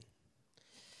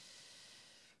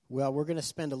Well, we're going to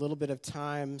spend a little bit of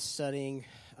time studying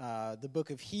the book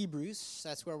of Hebrews.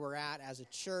 That's where we're at as a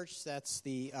church. That's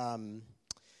the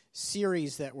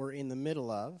series that we're in the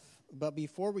middle of. But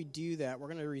before we do that, we're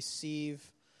going to receive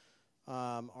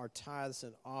our tithes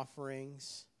and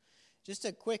offerings. Just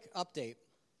a quick update.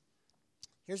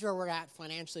 Here's where we're at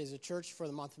financially as a church for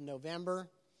the month of November.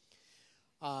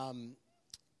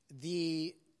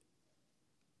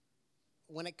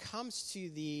 When it comes to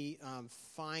the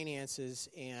finances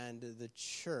and the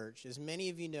church, as many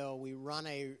of you know, we run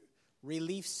a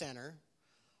relief center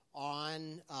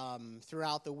on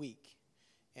throughout the week.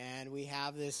 And we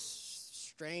have this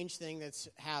strange thing that's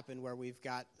happened where we've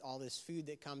got all this food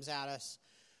that comes at us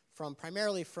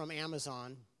primarily from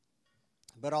Amazon,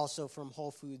 but also from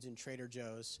Whole Foods and Trader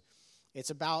Joe's.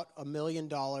 It's about $1 million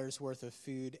worth of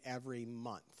food every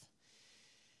month.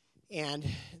 And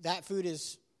that food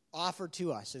is offered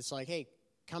to us. It's like, hey,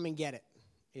 come and get it.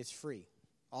 It's free.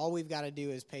 All we've got to do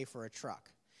is pay for a truck.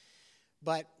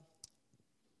 But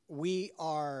we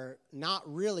are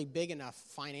not really big enough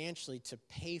financially to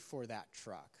pay for that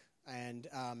truck. And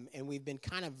we've been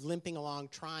kind of limping along,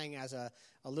 trying as a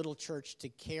little church to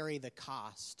carry the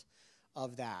cost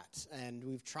of that. And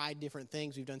we've tried different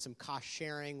things. We've done some cost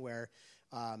sharing where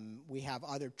we have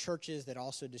other churches that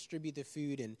also distribute the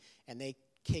food, and they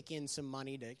kick in some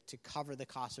money to cover the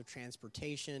cost of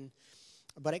transportation.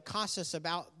 But it costs us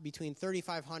about between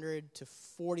 $3,500 to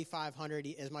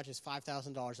 $4,500, as much as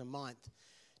 $5,000 a month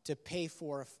to pay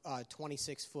for a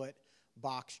 26-foot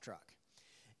box truck.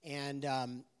 And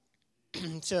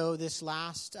so this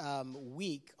last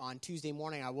week, on Tuesday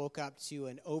morning, I woke up to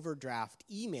an overdraft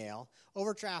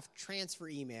transfer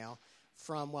email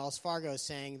from Wells Fargo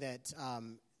saying that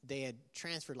they had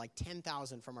transferred like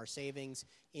 $10,000 from our savings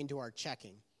into our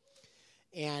checking.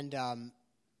 And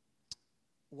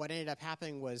what ended up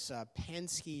happening was a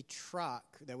Penske truck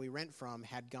that we rent from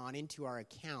had gone into our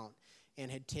account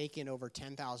and had taken over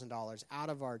 $10,000 out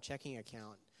of our checking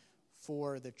account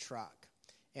for the truck.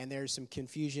 And there's some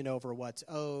confusion over what's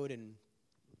owed. And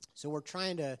so we're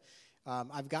trying to,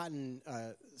 I've gotten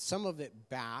some of it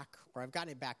back, or I've gotten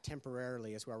it back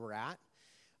temporarily is where we're at.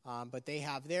 But they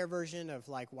have their version of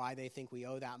like why they think we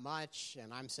owe that much,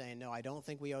 and I'm saying, no, I don't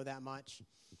think we owe that much.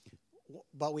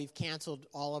 But we've canceled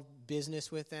all of business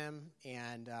with them,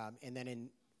 and then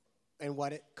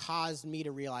what it caused me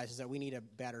to realize is that we need a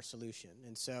better solution.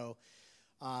 And so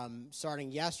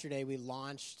starting yesterday, we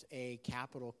launched a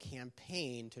capital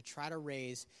campaign to try to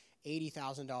raise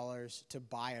 $80,000 to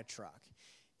buy a truck.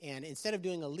 And instead of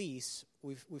doing a lease,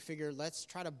 we figured let's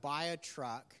try to buy a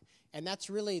truck. And that's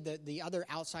really the other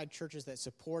outside churches that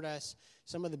support us,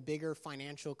 some of the bigger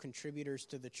financial contributors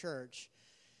to the church.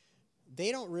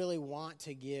 They don't really want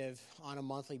to give on a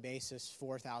monthly basis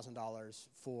 $4,000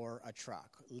 for a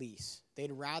truck lease.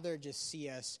 They'd rather just see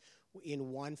us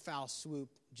in one foul swoop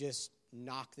just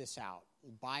knock this out,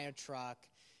 buy a truck,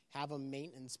 have a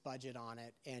maintenance budget on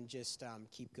it, and just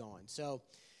keep going. So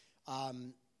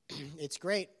it's a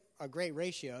great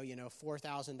ratio,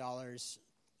 $4,000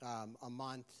 a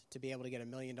month to be able to get $1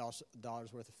 million worth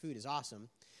of food is awesome,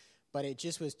 but it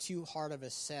just was too hard of a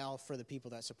sell for the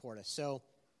people that support us. So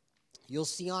you'll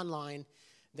see online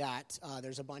that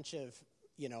there's a bunch of,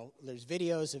 there's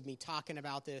videos of me talking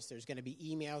about this. There's going to be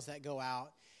emails that go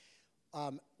out.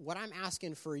 What I'm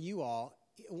asking for you all,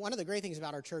 one of the great things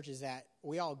about our church is that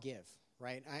we all give,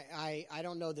 right? I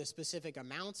don't know the specific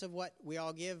amounts of what we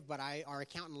all give, but our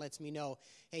accountant lets me know,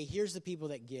 hey, here's the people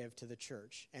that give to the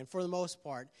church. And for the most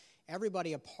part,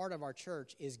 everybody a part of our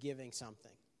church is giving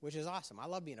something, which is awesome. I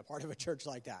love being a part of a church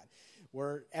like that,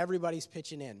 where everybody's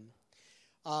pitching in.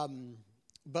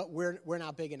 But we're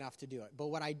not big enough to do it. But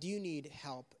what I do need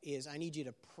help is I need you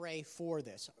to pray for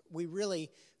this. We really,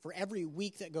 for every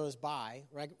week that goes by,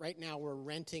 right now we're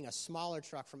renting a smaller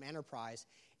truck from Enterprise,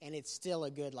 and it's still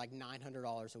a good like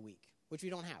 $900 a week, which we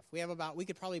don't have. We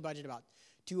could probably budget about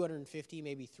 $250,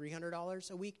 maybe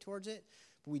 $300 a week towards it,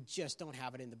 but we just don't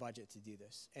have it in the budget to do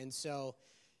this. And so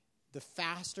the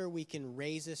faster we can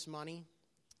raise this money,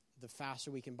 the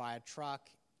faster we can buy a truck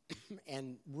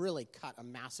and really cut a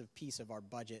massive piece of our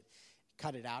budget,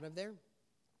 cut it out of there.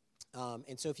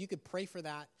 And so if you could pray for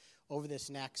that over this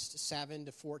next 7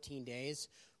 to 14 days,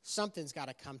 something's got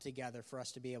to come together for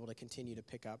us to be able to continue to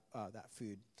pick up that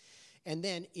food. And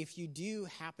then if you do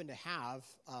happen to have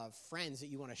friends that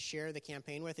you want to share the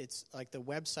campaign with, it's like the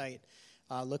website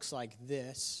looks like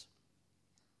this.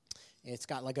 It's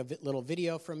got like a little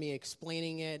video from me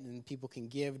explaining it, and people can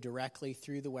give directly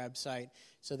through the website.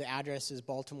 So the address is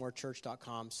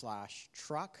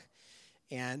baltimorechurch.com/truck.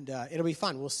 And it'll be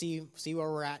fun. We'll see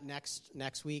where we're at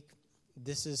next week.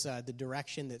 this is the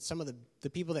direction that some of the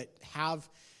people that have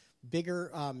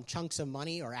bigger chunks of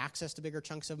money or access to bigger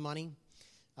chunks of money,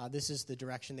 this is the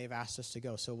direction they've asked us to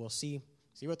go. So we'll see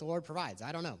what the Lord provides.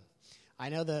 I don't know. I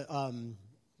know the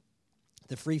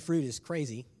free fruit is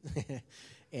crazy,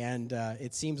 and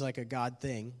it seems like a God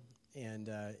thing. And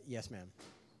yes, ma'am.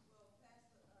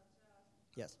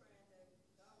 Yes.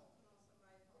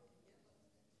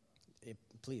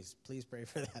 Please pray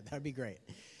for that. That would be great.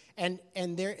 And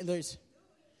there's,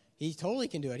 he totally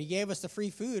can do it. He gave us the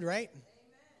free food, right?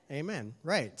 Amen.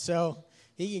 Right. So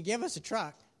he can give us a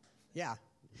truck. Yeah.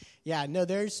 Yeah. No,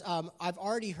 there's, I've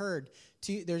already heard,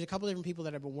 there's a couple different people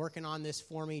that have been working on this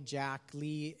for me. Jack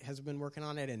Lee has been working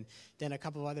on it, and then a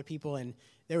couple of other people. And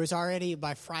there was already,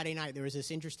 by Friday night, there was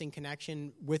this interesting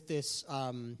connection with this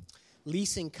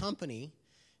leasing company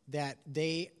that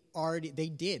they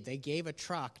gave a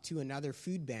truck to another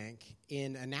food bank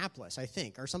in Annapolis, I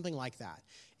think, or something like that.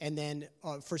 And then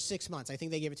for 6 months, I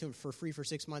think they gave it to them for free for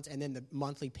 6 months, and then the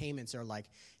monthly payments are like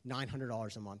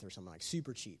 $900 a month or something, like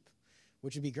super cheap,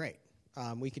 which would be great.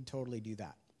 We could totally do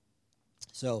that.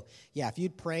 So, yeah, if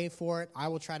you'd pray for it, I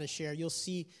will try to share. You'll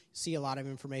see a lot of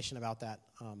information about that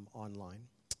online.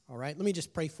 All right, let me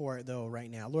just pray for it, though, right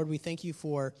now. Lord, we thank you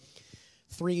for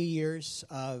 3 years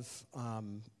of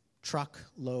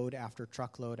truckload after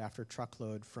truckload after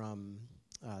truckload from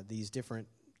these different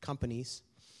companies.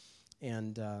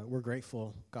 And we're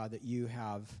grateful, God, that you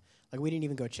have, we didn't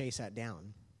even go chase that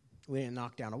down. We didn't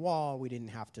knock down a wall. We didn't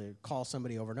have to call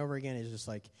somebody over and over again. It's just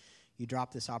like you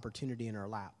dropped this opportunity in our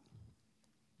lap.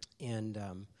 And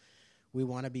we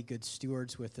want to be good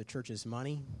stewards with the church's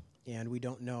money, and we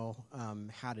don't know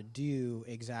how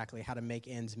to make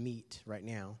ends meet right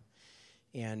now.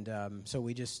 And so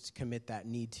we just commit that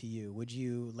need to you. Would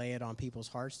you lay it on people's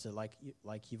hearts to, like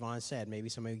Yvonne said, maybe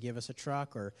somebody would give us a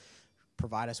truck or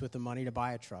provide us with the money to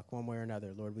buy a truck, one way or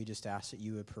another. Lord, we just ask that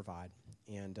you would provide,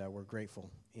 and we're grateful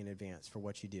in advance for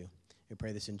what you do. We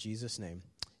pray this in Jesus' name.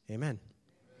 Amen.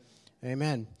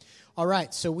 Amen. All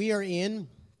right, so we are in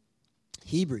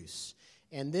Hebrews,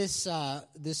 and this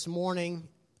morning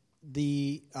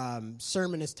the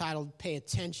sermon is titled "Pay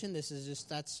Attention."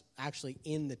 That's actually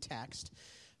in the text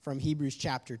from Hebrews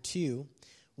chapter 2,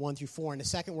 1 through 4. In a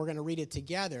second, we're going to read it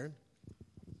together.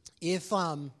 If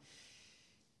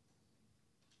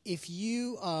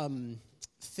you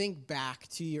think back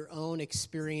to your own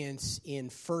experience in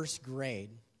first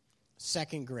grade,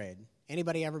 second grade,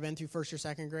 anybody ever been through first or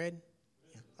second grade?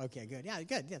 Yeah. Okay, good. Yeah,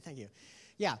 good. Yeah, thank you.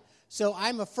 Yeah, so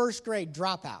I'm a first grade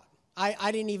dropout.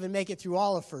 I didn't even make it through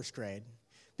all of first grade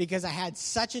because I had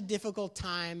such a difficult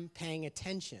time paying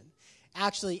attention.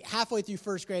 Actually, halfway through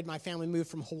first grade, my family moved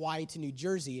from Hawaii to New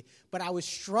Jersey, but I was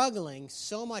struggling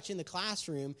so much in the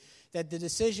classroom that the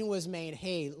decision was made,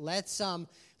 hey, let's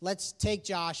take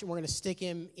Josh and we're going to stick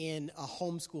him in a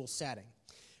homeschool setting,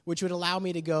 which would allow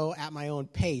me to go at my own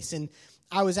pace. And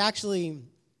I was actually...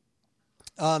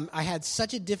 I had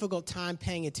such a difficult time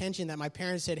paying attention that my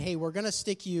parents said, hey, we're going to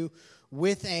stick you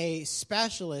with a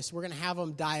specialist. We're going to have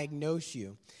them diagnose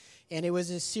you. And it was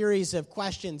a series of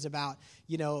questions about,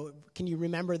 can you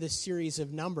remember this series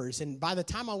of numbers? And by the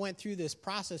time I went through this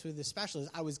process with the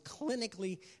specialist, I was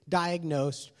clinically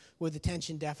diagnosed with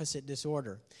attention deficit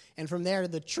disorder. And from there,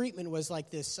 the treatment was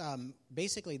like this,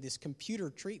 basically this computer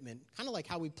treatment, kind of like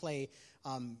how we play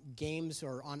games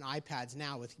or on iPads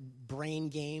now with brain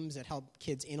games that help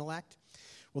kids' intellect.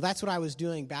 Well, that's what I was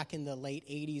doing back in the late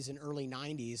 80s and early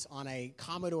 90s on a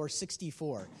Commodore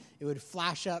 64. It would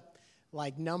flash up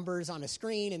like numbers on a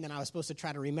screen, and then I was supposed to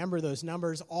try to remember those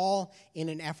numbers, all in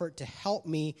an effort to help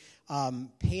me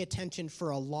pay attention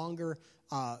for a longer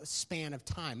span of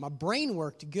time. My brain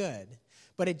worked good,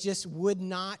 but it just would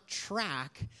not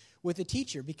track with the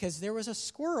teacher because there was a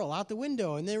squirrel out the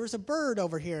window, and there was a bird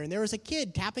over here, and there was a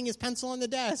kid tapping his pencil on the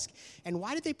desk. And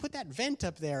why did they put that vent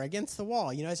up there against the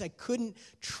wall? As I couldn't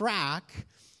track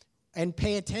and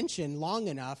pay attention long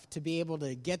enough to be able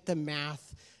to get the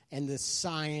math and the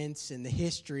science and the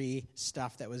history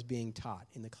stuff that was being taught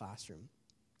in the classroom.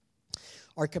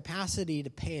 Our capacity to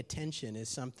pay attention is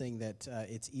something that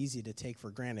it's easy to take for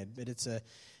granted, but it's a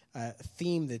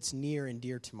theme that's near and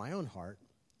dear to my own heart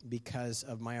because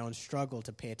of my own struggle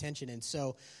to pay attention. And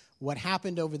so what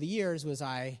happened over the years was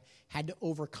I had to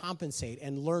overcompensate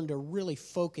and learn to really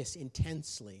focus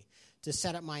intensely to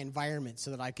set up my environment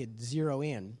so that I could zero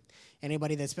in.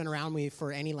 Anybody that's been around me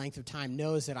for any length of time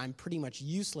knows that I'm pretty much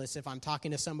useless if I'm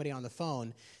talking to somebody on the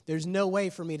phone. There's no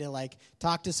way for me to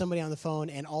talk to somebody on the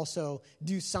phone and also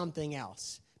do something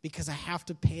else because I have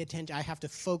to pay attention. I have to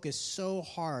focus so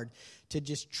hard to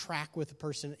just track with the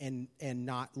person and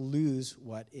not lose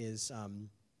what is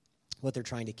what they're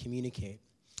trying to communicate.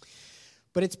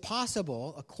 But it's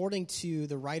possible, according to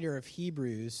the writer of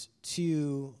Hebrews,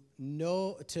 to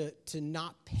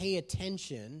not pay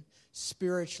attention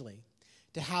spiritually,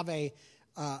 to have a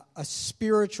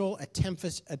spiritual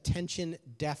attention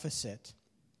deficit.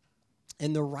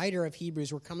 And the writer of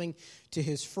Hebrews, we're coming to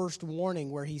his first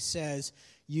warning where he says,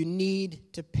 you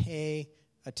need to pay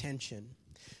attention.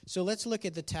 So let's look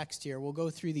at the text here. We'll go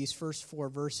through these first 4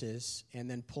 verses and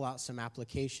then pull out some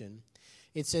application.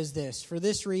 It says this, for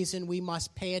this reason we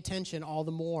must pay attention all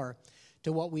the more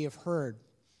to what we have heard,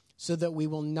 so that we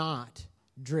will not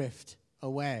drift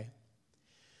away.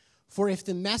 For if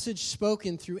the message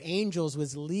spoken through angels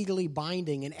was legally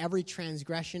binding and every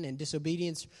transgression and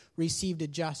disobedience received a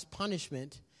just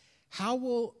punishment, how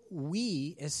will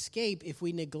we escape if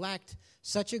we neglect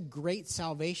such a great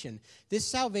salvation? This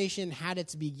salvation had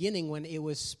its beginning when it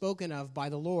was spoken of by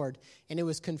the Lord, and it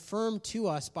was confirmed to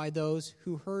us by those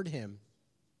who heard him.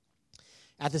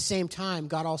 At the same time,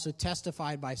 God also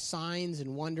testified by signs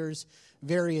and wonders,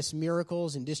 various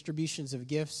miracles and distributions of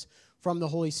gifts from the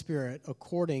Holy Spirit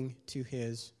according to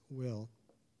his will.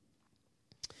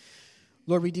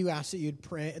 Lord, we do ask that you'd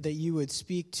pray, that you would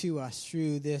speak to us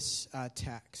through this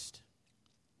text.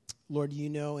 Lord, you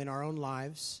know in our own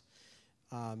lives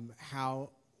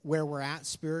where we're at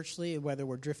spiritually, whether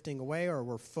we're drifting away or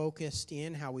we're focused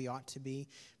in how we ought to be.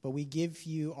 But we give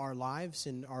you our lives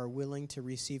and are willing to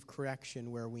receive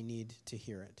correction where we need to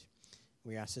hear it.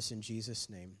 We ask this in Jesus'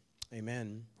 name.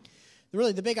 Amen.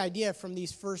 Really, the big idea from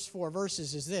these first 4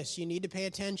 verses is this. You need to pay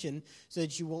attention so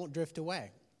that you won't drift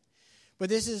away. But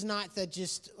this is not that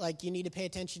just like you need to pay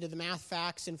attention to the math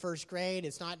facts in first grade.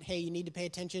 It's not, hey, you need to pay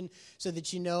attention so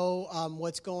that you know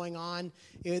what's going on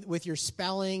with your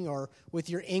spelling or with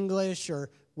your English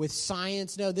or with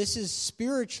science. No, this is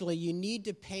spiritually. You need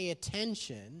to pay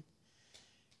attention.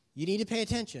 You need to pay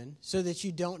attention so that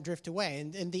you don't drift away.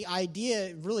 And the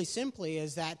idea really simply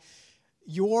is that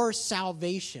your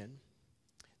salvation,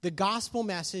 the gospel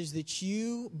message that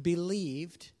you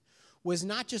believed, was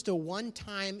not just a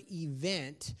one-time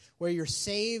event where you're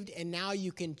saved and now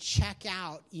you can check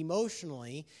out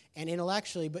emotionally and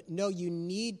intellectually, but no, you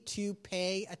need to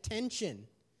pay attention.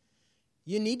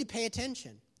 You need to pay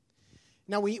attention.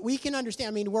 Now, we can understand,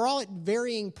 I mean, we're all at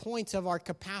varying points of our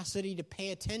capacity to pay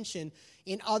attention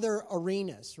in other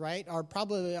arenas, right?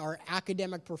 Probably our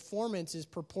academic performance is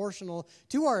proportional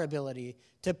to our ability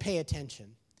to pay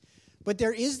attention. But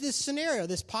there is this scenario,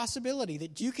 this possibility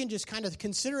that you can just kind of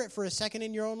consider it for a second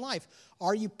in your own life.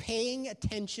 Are you paying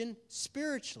attention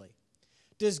spiritually?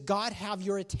 Does God have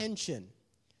your attention?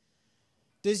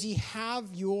 Does he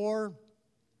have your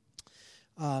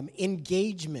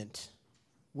engagement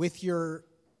with your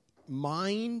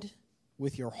mind,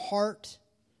 with your heart,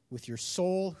 with your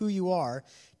soul, who you are?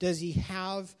 Does he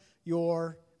have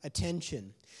your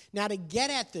attention? Now, to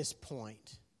get at this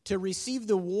point, to receive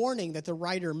the warning that the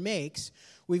writer makes,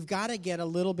 we've got to get a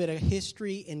little bit of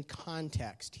history and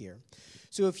context here.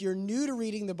 So if you're new to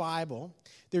reading the Bible,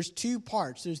 there's 2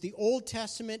 parts. There's the Old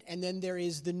Testament, and then there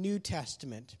is the New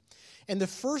Testament. And the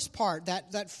first part,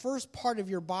 that first part of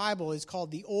your Bible is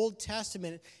called the Old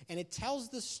Testament, and it tells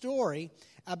the story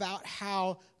about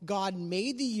how God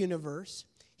made the universe.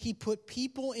 He put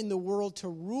people in the world to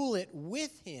rule it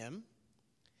with him,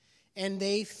 and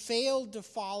they failed to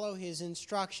follow his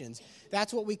instructions.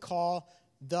 That's what we call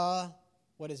the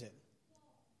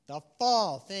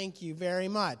fall. Thank you very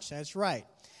much. That's right.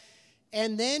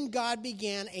 And then God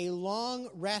began a long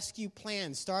rescue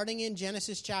plan. Starting in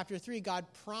Genesis chapter 3, God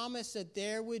promised that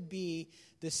there would be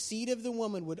the seed of the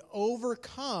woman would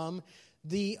overcome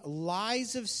the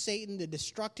lies of Satan, the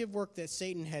destructive work that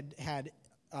Satan had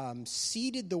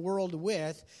seeded the world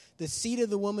with. The seed of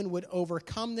the woman would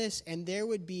overcome this, and there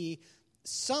would be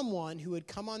someone who would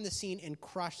come on the scene and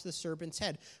crush the serpent's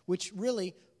head, which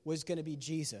really was going to be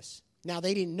Jesus. Now,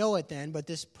 they didn't know it then, but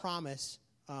this promise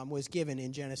was given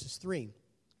in Genesis 3.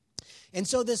 And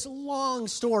so this long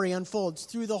story unfolds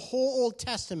through the whole Old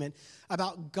Testament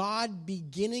about God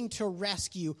beginning to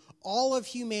rescue all of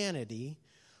humanity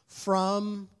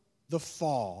from the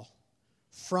fall,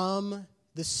 from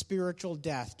the spiritual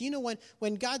death. Do you know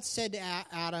when God said to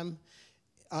Adam,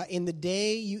 in the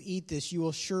day you eat this, you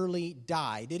will surely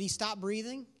die, did he stop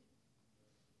breathing?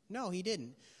 No, he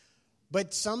didn't.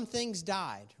 But some things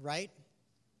died, right?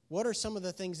 What are some of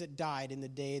the things that died in the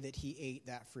day that he ate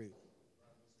that fruit?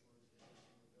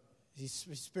 He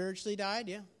spiritually died,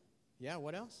 yeah. Yeah,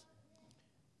 what else?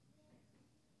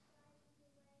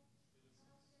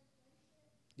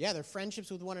 Yeah, their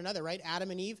friendships with one another, right? Adam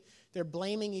and Eve, they're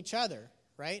blaming each other,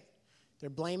 right? They're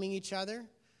blaming each other.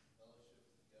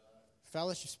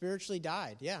 Fellowship spiritually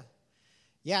died, yeah.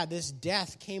 yeah, this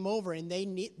death came over, and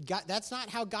that's not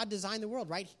how God designed the world,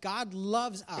 right? God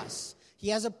loves us. He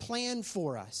has a plan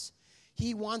for us.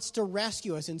 He wants to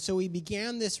rescue us, and so he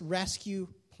began this rescue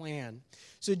plan.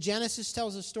 So Genesis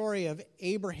tells a story of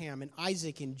Abraham and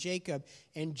Isaac and Jacob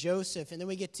and Joseph, and then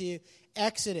we get to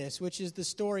Exodus, which is the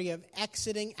story of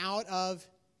exiting out of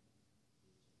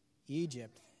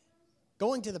Egypt,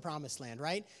 going to the promised land,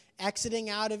 right? Exiting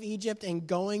out of Egypt and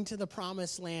going to the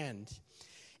promised land.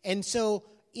 And so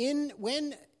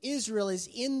when Israel is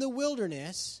in the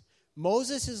wilderness,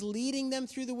 Moses is leading them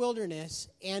through the wilderness,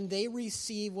 and they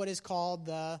receive what is called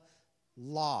the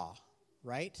law,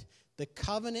 right? The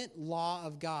covenant law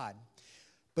of God.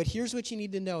 But here's what you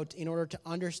need to note in order to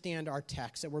understand our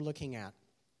text that we're looking at.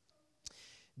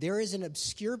 There is an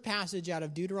obscure passage out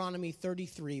of Deuteronomy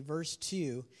 33, verse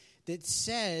 2, that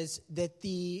says that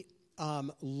the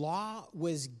law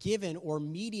was given or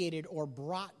mediated or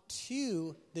brought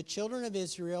to the children of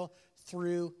Israel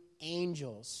through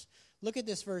angels. Look at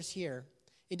this verse here.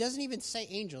 It doesn't even say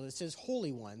angels, it says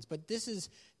holy ones, but this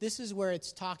is where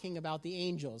it's talking about the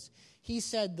angels. He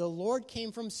said, the Lord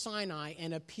came from Sinai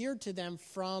and appeared to them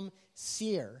from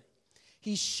Seir.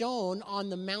 He shone on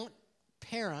the Mount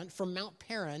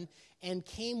Paran, and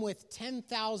came with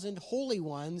 10,000 holy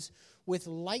ones with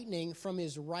lightning from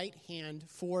his right hand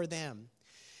for them.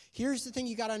 Here's the thing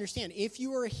you got to understand. If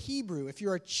you are a Hebrew, if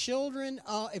you're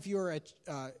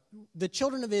the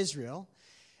children of Israel,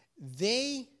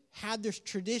 they had this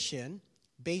tradition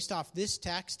based off this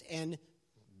text and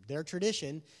their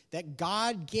tradition that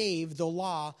God gave the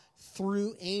law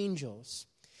through angels.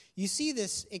 You see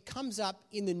this, it comes up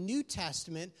in the New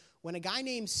Testament when a guy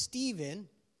named Stephen,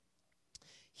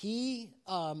 he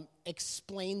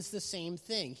explains the same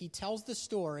thing. He tells the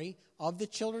story of the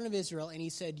children of Israel, and he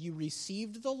said, you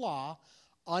received the law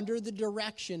under the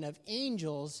direction of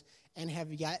angels and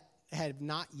have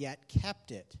not yet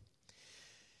kept it.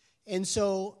 And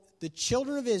so the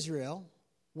children of Israel,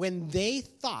 when they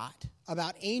thought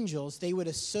about angels, they would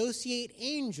associate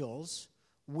angels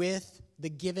with the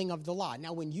giving of the law.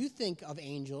 Now, when you think of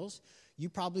angels, you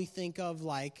probably think of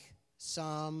like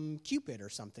some Cupid or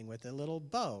something with a little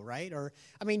bow, right? Or,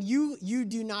 I mean, you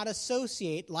do not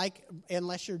associate, like,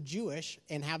 unless you're Jewish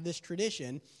and have this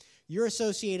tradition, you're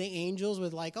associating angels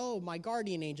with like, oh, my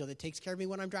guardian angel that takes care of me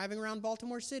when I'm driving around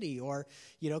Baltimore City, or,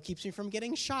 keeps me from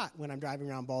getting shot when I'm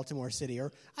driving around Baltimore City,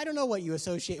 or I don't know what you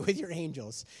associate with your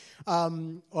angels,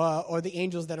 or the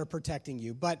angels that are protecting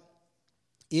you. But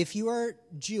if you are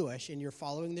Jewish and you're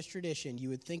following this tradition, you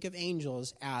would think of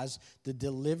angels as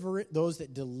those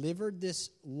that delivered this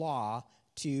law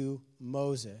to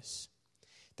Moses.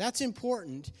 That's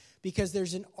important because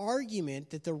there's an argument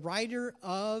that the writer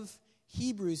of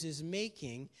Hebrews is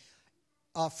making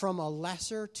from a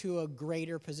lesser to a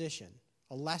greater position.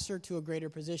 A lesser to a greater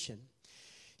position.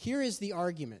 Here is the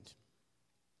argument.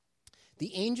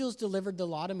 The angels delivered the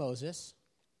law to Moses.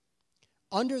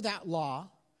 Under that law,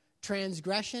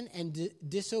 transgression and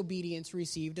disobedience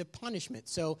received a punishment.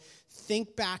 So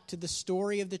think back to the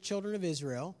story of the children of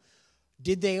Israel.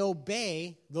 Did they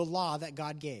obey the law that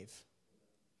God gave?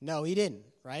 No, he didn't,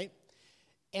 right?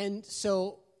 And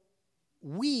so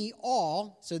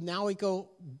so now we go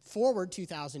forward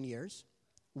 2,000 years.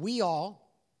 We are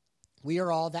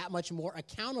all that much more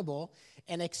accountable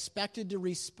and expected to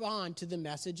respond to the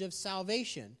message of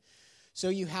salvation. So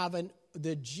you have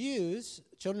the Jews,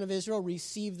 children of Israel,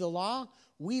 received the law.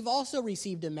 We've also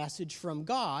received a message from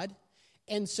God.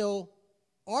 And so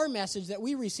our message that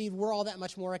we received, we're all that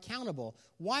much more accountable.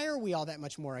 Why are we all that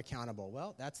much more accountable?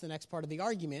 Well, that's the next part of the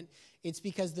argument. It's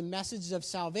because the message of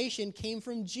salvation came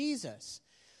from Jesus.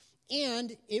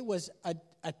 And it was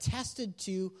attested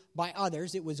to by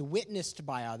others. It was witnessed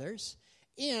by others.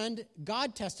 And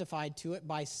God testified to it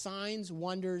by signs,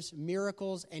 wonders,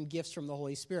 miracles, and gifts from the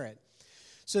Holy Spirit.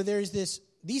 So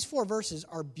these four verses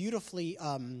are beautifully,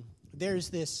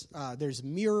 there's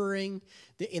mirroring.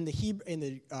 In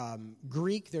the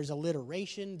Greek, there's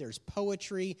alliteration, there's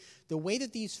poetry. The way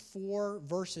that these four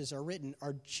verses are written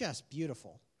are just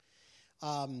beautiful.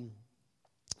 The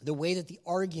way that the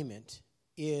argument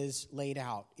is laid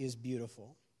out is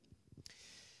beautiful.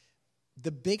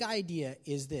 The big idea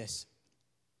is this.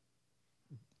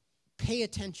 Pay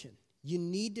attention. You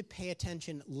need to pay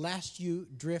attention lest you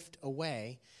drift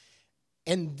away.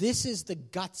 And this is the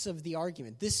guts of the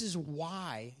argument. This is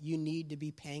why you need to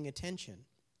be paying attention.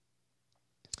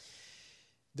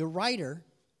 The writer,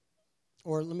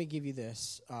 or let me give you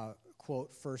this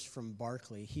quote first from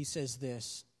Barclay. He says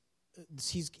this.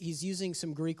 He's using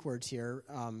some Greek words here,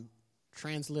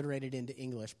 transliterated into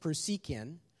English.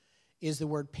 Prosikien is the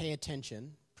word pay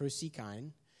attention,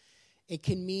 prosikine. It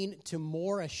can mean to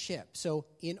moor a ship. So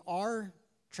in our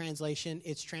translation,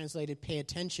 it's translated pay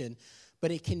attention,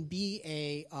 but it can be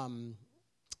a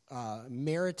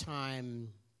maritime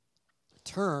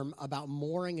term about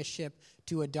mooring a ship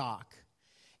to a dock.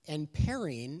 And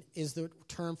paring is the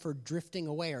term for drifting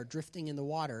away or drifting in the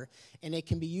water, and it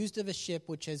can be used of a ship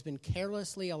which has been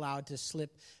carelessly allowed to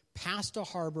slip past a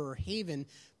harbor or haven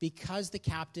because the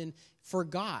captain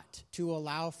forgot to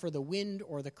allow for the wind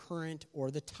or the current or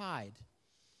the tide.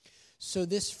 So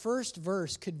this first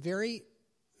verse could very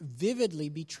vividly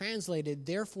be translated,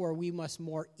 therefore we must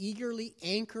more eagerly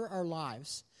anchor our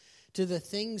lives to the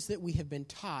things that we have been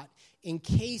taught in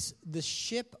case the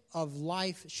ship of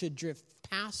life should drift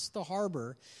past the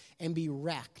harbor and be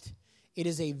wrecked. It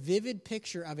is a vivid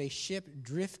picture of a ship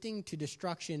drifting to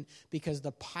destruction because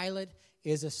the pilot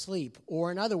is asleep,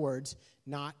 or in other words,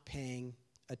 not paying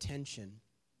attention.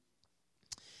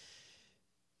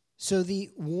 So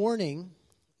the warning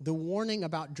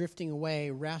about drifting away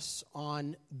rests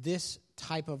on this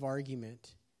type of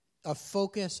argument, a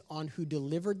focus on who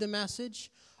delivered the message,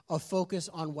 a focus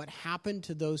on what happened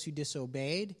to those who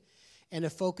disobeyed, and a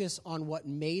focus on what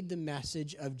made the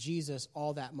message of Jesus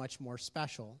all that much more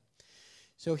special.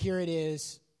 So here it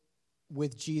is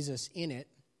with Jesus in it.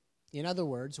 In other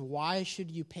words, why should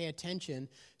you pay attention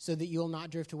so that you'll not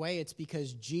drift away? It's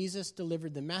because Jesus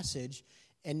delivered the message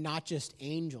and not just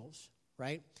angels,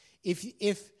 right?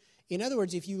 In other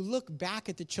words, if you look back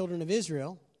at the children of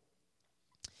Israel,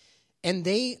 and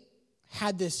they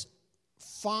had this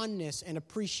fondness and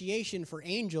appreciation for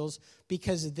angels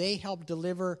because they helped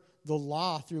deliver the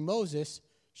law through Moses,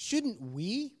 shouldn't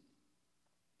we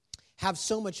have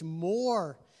so much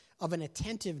more of an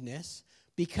attentiveness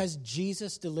because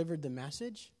Jesus delivered the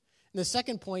message? And the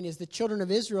second point is the children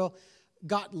of Israel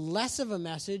got less of a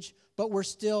message, but were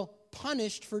still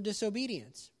punished for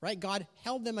disobedience, right? God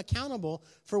held them accountable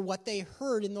for what they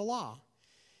heard in the law.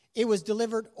 It was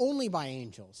delivered only by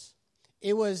angels.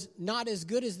 It was not as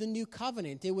good as the new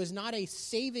covenant. It was not a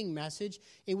saving message.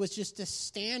 It was just a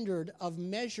standard of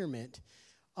measurement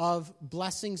of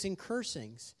blessings and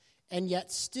cursings. And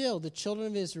yet still, the children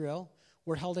of Israel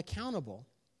were held accountable.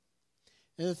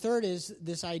 And the third is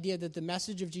this idea that the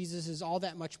message of Jesus is all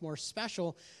that much more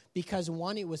special because,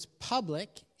 one, it was public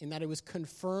in that it was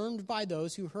confirmed by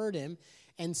those who heard him.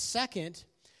 And second,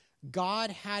 God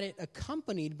had it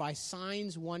accompanied by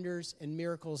signs, wonders, and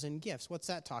miracles and gifts. What's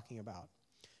that talking about?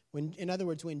 In other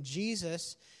words, when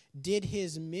Jesus did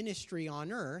his ministry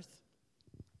on earth,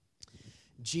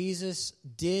 Jesus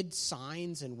did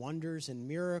signs and wonders and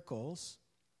miracles,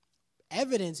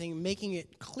 evidencing, making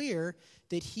it clear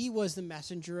that he was the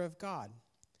messenger of God.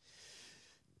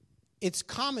 It's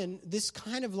common, this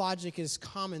kind of logic is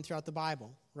common throughout the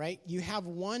Bible, right? You have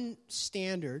one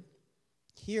standard.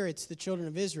 Here it's the children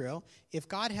of Israel. If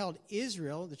God held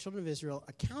Israel, the children of Israel,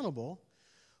 accountable,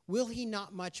 will he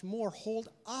not much more hold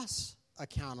us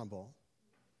accountable?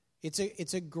 It's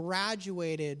a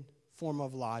graduated form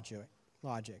of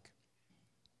logic.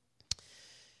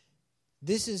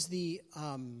 This is the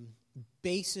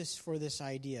basis for this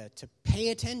idea, to pay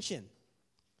attention.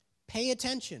 Pay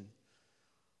attention.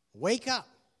 Wake up.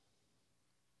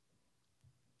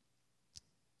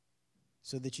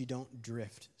 So that you don't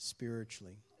drift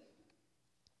spiritually.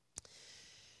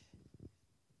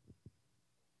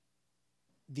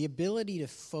 The ability to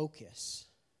focus,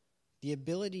 the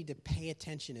ability to pay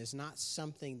attention is not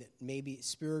something that maybe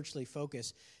spiritually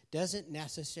focused doesn't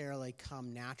necessarily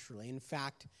come naturally. In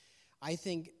fact, I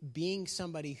think being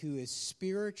somebody who is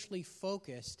spiritually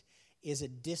focused is a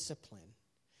discipline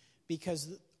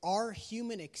because our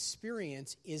human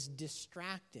experience is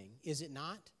distracting, is it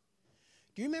not?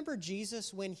 Do you remember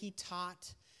Jesus when he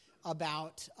taught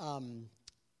about,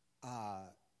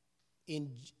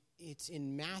 it's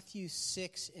in Matthew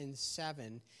 6 and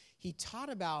 7, he taught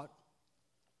about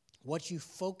what you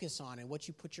focus on and what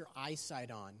you put your eyesight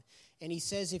on. And he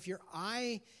says if your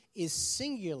eye is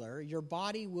singular, your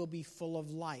body will be full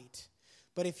of light.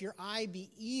 But if your eye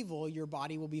be evil, your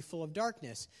body will be full of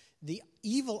darkness. The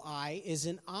evil eye is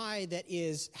an eye that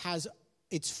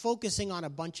it's focusing on a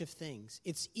bunch of things.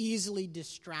 It's easily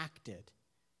distracted,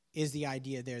 is the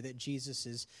idea there that Jesus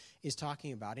is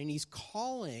talking about. And he's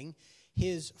calling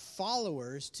his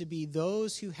followers to be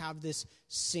those who have this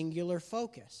singular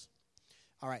focus.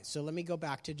 All right, so let me go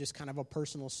back to just kind of a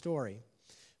personal story.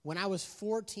 When I was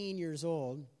 14 years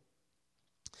old,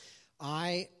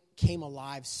 I came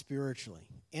alive spiritually.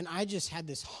 And I just had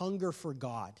this hunger for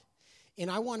God.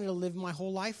 And I wanted to live my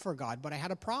whole life for God, but I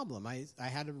had a problem. I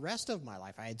had the rest of my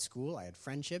life. I had school, I had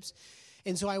friendships.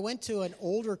 And so I went to an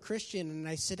older Christian and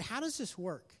I said, how does this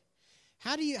work?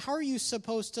 How are you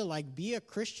supposed to like be a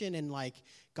Christian and like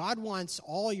God wants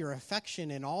all your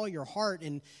affection and all your heart?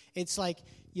 And it's like,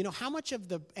 how much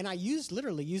of and I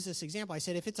literally use this example. I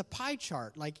said, if it's a pie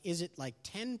chart, like, is it like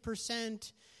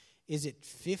 10%? Is it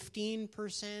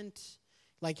 15%?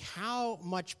 Like, how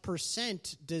much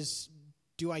percent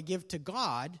do I give to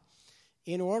God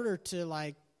in order to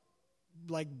like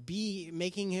be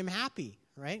making him happy,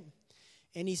 right?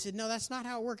 And he said, no, that's not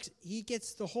how it works. He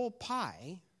gets the whole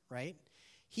pie, right?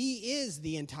 He is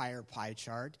the entire pie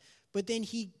chart, but then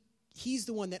he's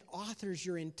the one that authors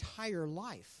your entire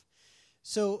life.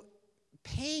 So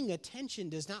paying attention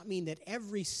does not mean that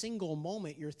every single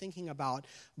moment you're thinking about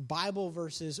Bible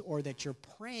verses or that you're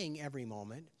praying every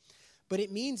moment, but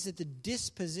it means that the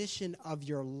disposition of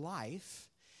your life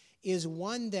is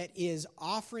one that is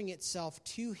offering itself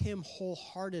to him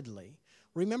wholeheartedly.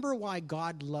 Remember why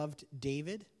God loved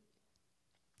David?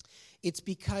 It's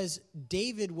because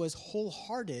David was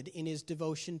wholehearted in his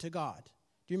devotion to God.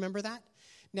 Do you remember that?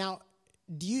 Now,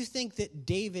 do you think that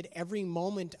David, every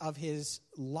moment of his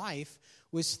life,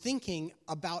 was thinking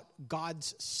about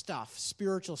God's stuff,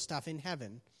 spiritual stuff in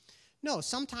heaven? No,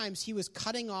 sometimes he was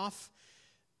cutting off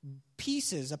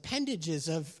pieces, appendages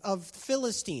of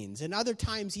Philistines, and other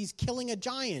times he's killing a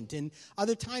giant, and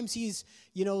other times he's,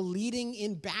 leading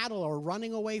in battle or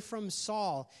running away from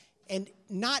Saul. And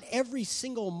not every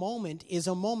single moment is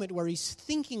a moment where he's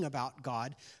thinking about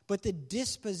God, but the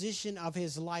disposition of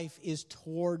his life is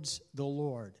towards the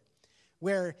Lord.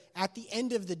 Where at the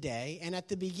end of the day and at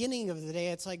the beginning of the day,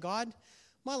 it's like, God,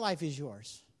 my life is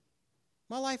yours.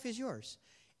 My life is yours.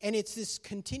 And it's this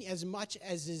as much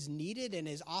as is needed and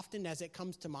as often as it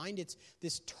comes to mind, it's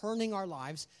this turning our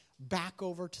lives back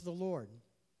over to the Lord.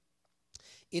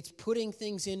 It's putting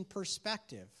things in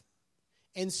perspective.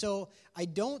 And so I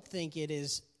don't think it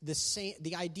is the same.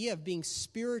 The idea of being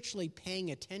spiritually paying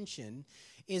attention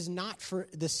is not for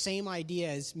the same idea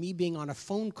as me being on a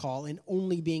phone call and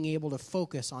only being able to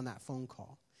focus on that phone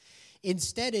call.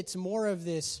 Instead, it's more of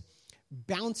this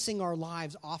bouncing our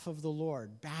lives off of the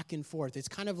Lord back and forth. It's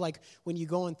kind of like when you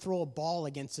go and throw a ball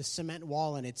against a cement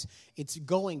wall and it's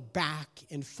going back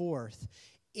and forth.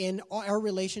 In our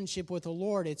relationship with the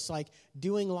Lord, it's like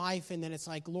doing life and then it's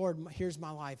like, Lord, here's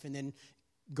my life, and then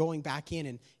going back in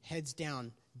and heads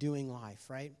down doing life,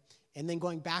 right? And then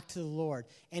going back to the Lord.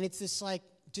 And it's this like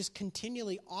just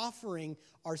continually offering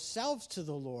ourselves to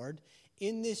the Lord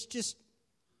in this just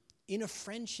in a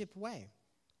friendship way.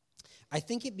 I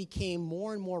think it became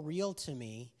more and more real to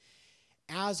me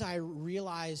as I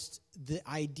realized the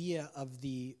idea of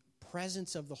the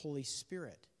presence of the Holy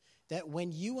Spirit. That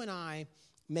when you and I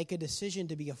make a decision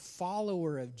to be a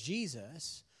follower of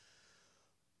Jesus,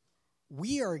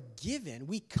 we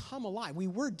come alive. We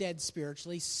were dead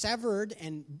spiritually, severed,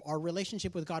 and our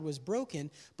relationship with God was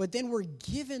broken, but then we're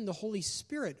given the Holy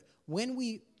Spirit. When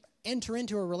we enter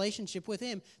into a relationship with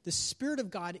him, the Spirit of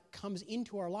God comes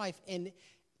into our life, and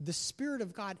the Spirit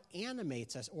of God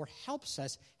animates us or helps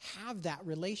us have that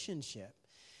relationship.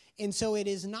 And so it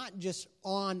is not just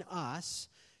on us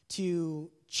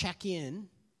to check in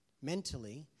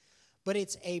mentally, but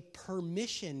it's a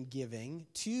permission giving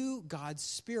to God's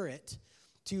Spirit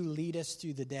to lead us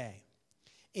through the day.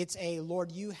 It's a,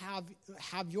 Lord, you have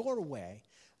your way.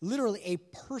 Literally a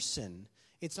person.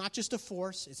 It's not just a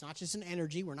force. It's not just an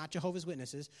energy. We're not Jehovah's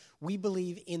Witnesses. We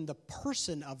believe in the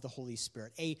person of the Holy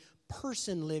Spirit. A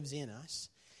person lives in us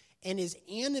and is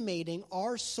animating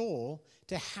our soul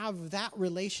to have that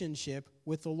relationship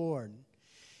with the Lord.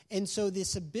 And so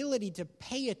this ability to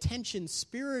pay attention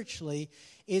spiritually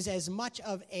is as much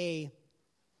of a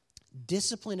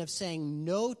discipline of saying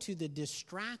no to the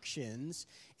distractions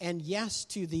and yes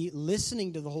to the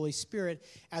listening to the Holy Spirit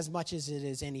as much as it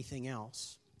is anything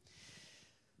else.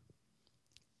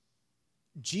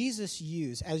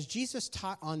 As Jesus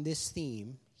taught on this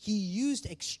theme, he used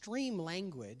extreme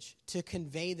language to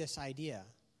convey this idea.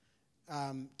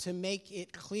 To make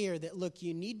it clear that, look,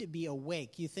 you need to be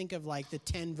awake. You think of like the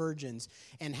 10 virgins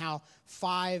and how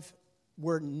 5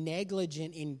 were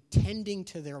negligent in tending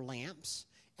to their lamps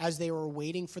as they were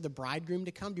waiting for the bridegroom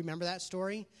to come. Do you remember that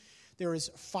story? There was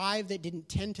 5 that didn't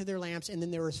tend to their lamps, and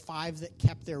then there was 5 that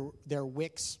kept their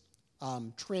wicks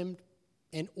trimmed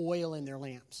and oil in their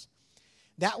lamps.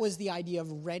 That was the idea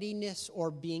of readiness or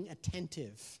being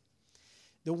attentive.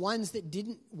 The ones that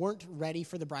weren't ready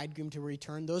for the bridegroom to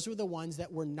return, those were the ones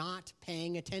that were not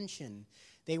paying attention.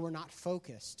 They were not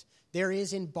focused. There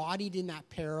is embodied in that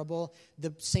parable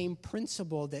the same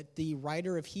principle that the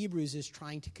writer of Hebrews is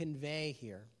trying to convey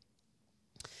here.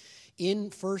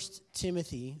 In 1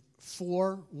 Timothy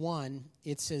 4:1,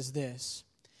 it says this,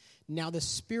 "Now the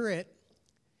Spirit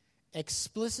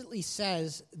explicitly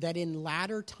says that in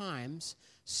latter times,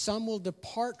 some will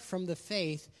depart from the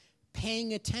faith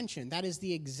paying attention. That is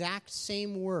the exact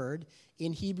same word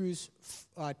in Hebrews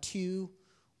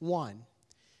 2:1.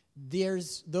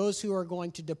 There's those who are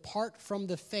going to depart from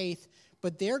the faith,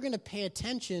 but they're going to pay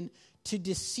attention to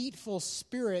deceitful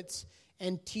spirits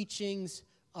and teachings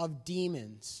of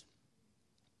demons.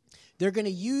 They're going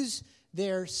to use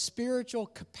their spiritual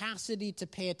capacity to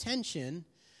pay attention.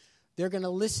 They're going to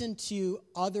listen to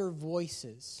other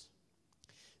voices.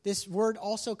 This word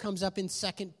also comes up in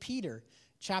 2 Peter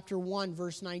chapter 1,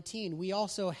 verse 19. We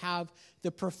also have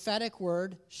the prophetic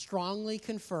word strongly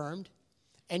confirmed,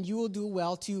 and you will do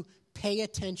well to pay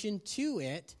attention to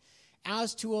it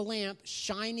as to a lamp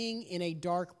shining in a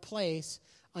dark place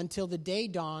until the day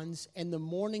dawns and the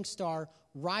morning star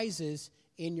rises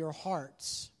in your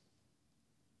hearts.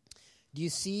 Do you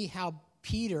see how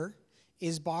Peter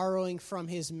is borrowing from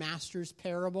his master's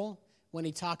parable when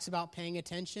he talks about paying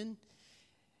attention?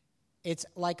 It's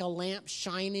like a lamp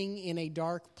shining in a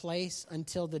dark place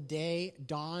until the day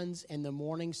dawns and the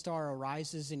morning star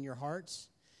arises in your hearts.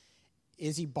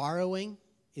 Is he borrowing?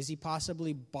 Is he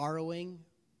possibly borrowing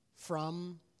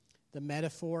from the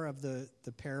metaphor of the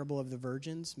parable of the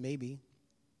virgins? Maybe.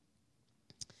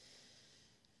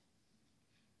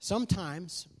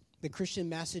 Sometimes the Christian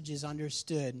message is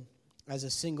understood as a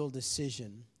single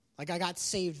decision. Like, I got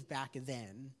saved back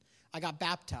then. I got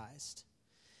baptized.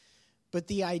 But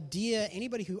the idea,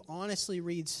 anybody who honestly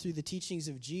reads through the teachings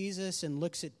of Jesus and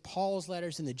looks at Paul's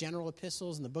letters and the general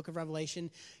epistles and the book of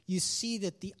Revelation, you see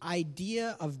that the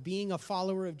idea of being a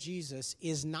follower of Jesus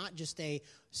is not just a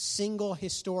single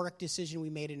historic decision we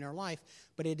made in our life,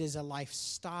 but it is a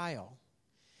lifestyle.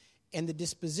 And the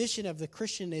disposition of the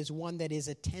Christian is one that is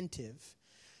attentive.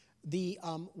 The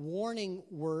warning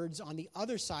words on the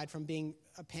other side from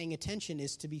paying attention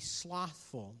is to be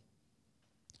slothful,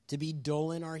 to be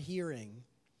dull in our hearing,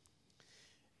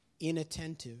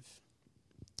 inattentive.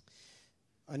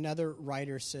 Another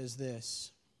writer says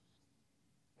this: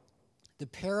 the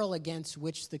peril against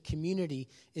which the community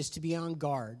is to be on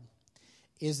guard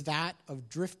is that of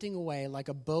drifting away like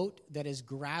a boat that is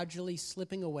gradually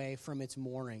slipping away from its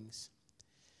moorings.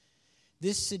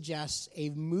 This suggests a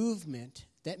movement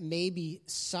that may be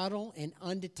subtle and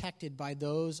undetected by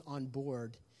those on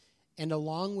board, and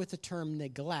along with the term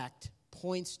neglect,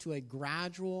 points to a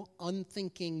gradual,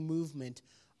 unthinking movement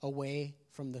away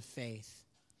from the faith.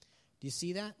 Do you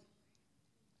see that?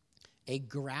 A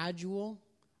gradual,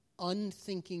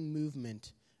 unthinking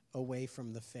movement away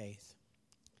from the faith.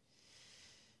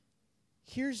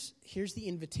 Here's the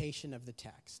invitation of the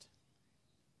text.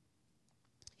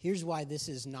 Here's why this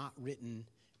is not written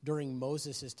during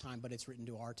Moses' time, but it's written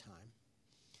to our time,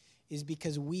 is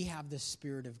because we have the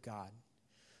Spirit of God.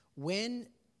 When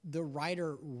the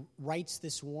writer writes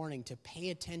this warning to pay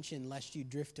attention lest you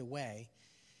drift away,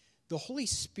 the Holy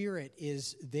Spirit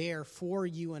is there for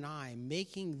you and I,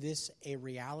 making this a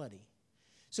reality.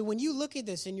 So when you look at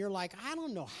this and you're like, I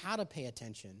don't know how to pay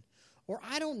attention, or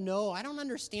I don't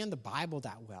understand the Bible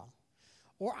that well,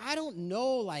 or I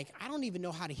don't even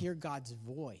know how to hear God's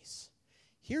voice.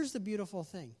 Here's the beautiful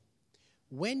thing.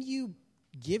 When you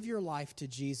give your life to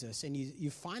Jesus and you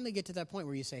finally get to that point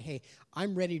where you say, hey,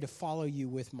 I'm ready to follow you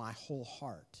with my whole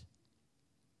heart,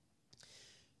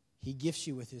 he gifts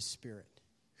you with his Spirit,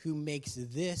 who makes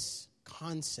this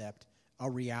concept a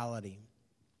reality.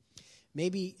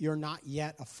 Maybe you're not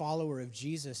yet a follower of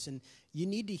Jesus, and you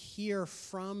need to hear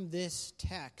from this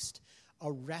text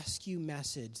a rescue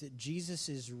message that Jesus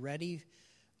is ready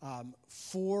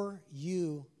for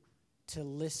you to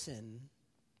listen.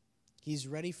 He's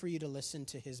ready for you to listen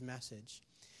to his message.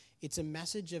 It's a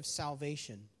message of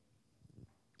salvation.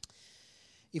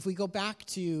 If we go back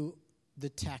to the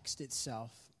text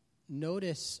itself,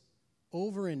 notice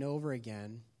over and over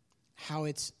again how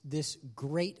it's this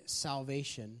great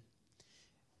salvation.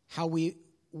 How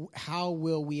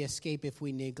will we escape if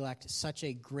we neglect such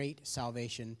a great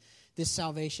salvation? This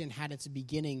salvation had its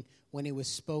beginning when it was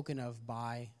spoken of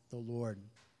by the Lord.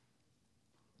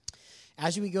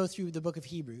 As we go through the book of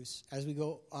Hebrews, as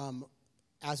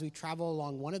we travel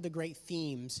along, one of the great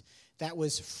themes that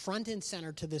was front and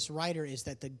center to this writer is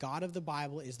that the God of the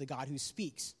Bible is the God who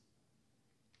speaks.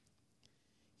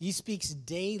 He speaks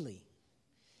daily.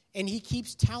 And he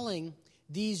keeps telling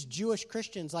these Jewish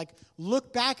Christians, like,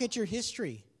 look back at your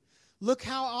history. Look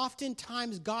how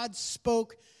oftentimes God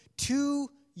spoke to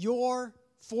your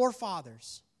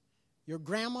forefathers, your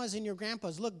grandmas and your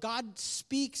grandpas. Look, God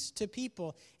speaks to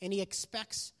people, and he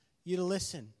expects you to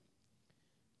listen.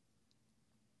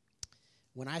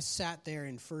 when I sat there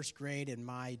in first grade and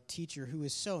my teacher, who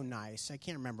was so nice, I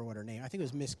can't remember what her name, I think it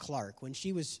was Miss Clark, when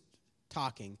she was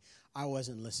talking, I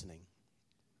wasn't listening.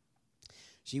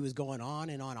 She was going on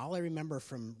and on. All I remember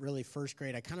from really first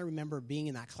grade, I kind of remember being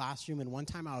in that classroom, and one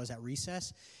time I was at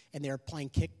recess, and they were playing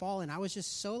kickball, and I was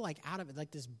just so, out of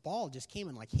it. This ball just came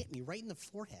and, hit me right in the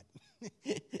forehead.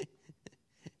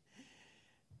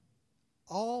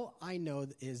 All I know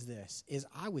is this, is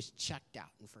I was checked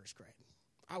out in first grade.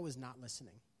 I was not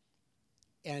listening.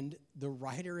 And the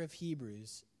writer of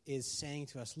Hebrews is saying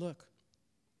to us, look,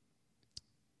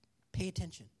 pay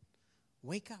attention.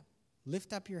 Wake up.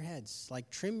 Lift up your heads,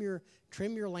 trim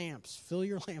your lamps, fill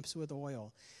your lamps with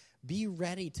oil. Be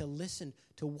ready to listen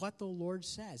to what the Lord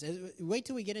says. Wait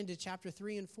till we get into chapter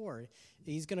 3 and 4.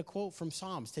 He's going to quote from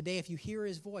Psalms. Today, if you hear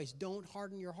his voice, don't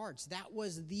harden your hearts. That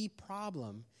was the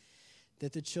problem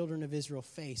that the children of Israel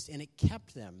faced, and it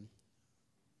kept them.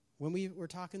 When we were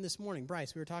talking this morning,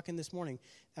 Bryce, we were talking this morning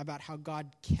about how God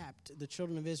kept the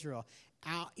children of Israel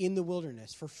out in the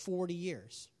wilderness for 40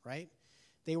 years, right?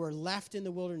 They were left in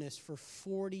the wilderness for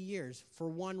 40 years for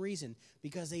one reason,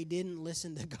 because they didn't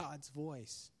listen to God's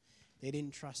voice. They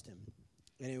didn't trust him,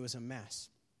 and it was a mess.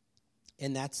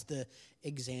 And that's the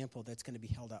example that's going to be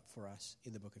held up for us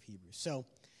in the book of Hebrews. So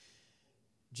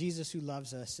Jesus, who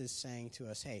loves us, is saying to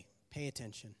us, hey, pay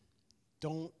attention.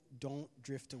 Don't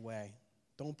drift away.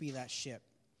 Don't be that ship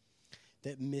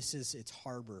that misses its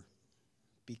harbor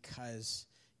because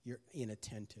you're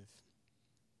inattentive.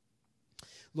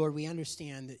 Lord, we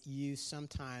understand that you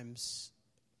sometimes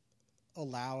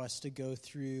allow us to go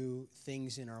through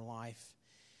things in our life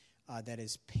that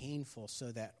is painful,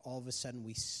 so that all of a sudden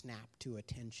we snap to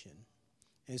attention,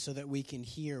 and so that we can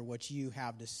hear what you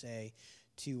have to say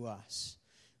to us.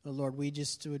 But Lord, we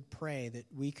just would pray that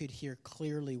we could hear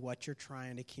clearly what you're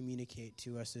trying to communicate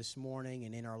to us this morning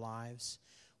and in our lives.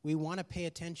 We want to pay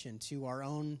attention to our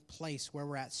own place where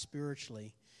we're at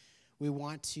spiritually. We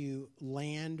want to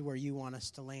land where you want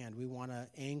us to land. We want to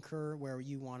anchor where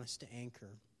you want us to anchor.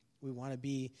 We want to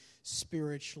be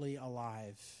spiritually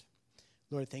alive.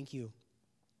 Lord, thank you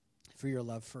for your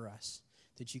love for us,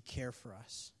 that you care for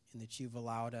us, and that you've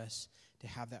allowed us to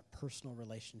have that personal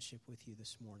relationship with you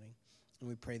this morning. And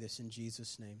we pray this in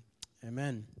Jesus' name.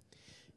 Amen.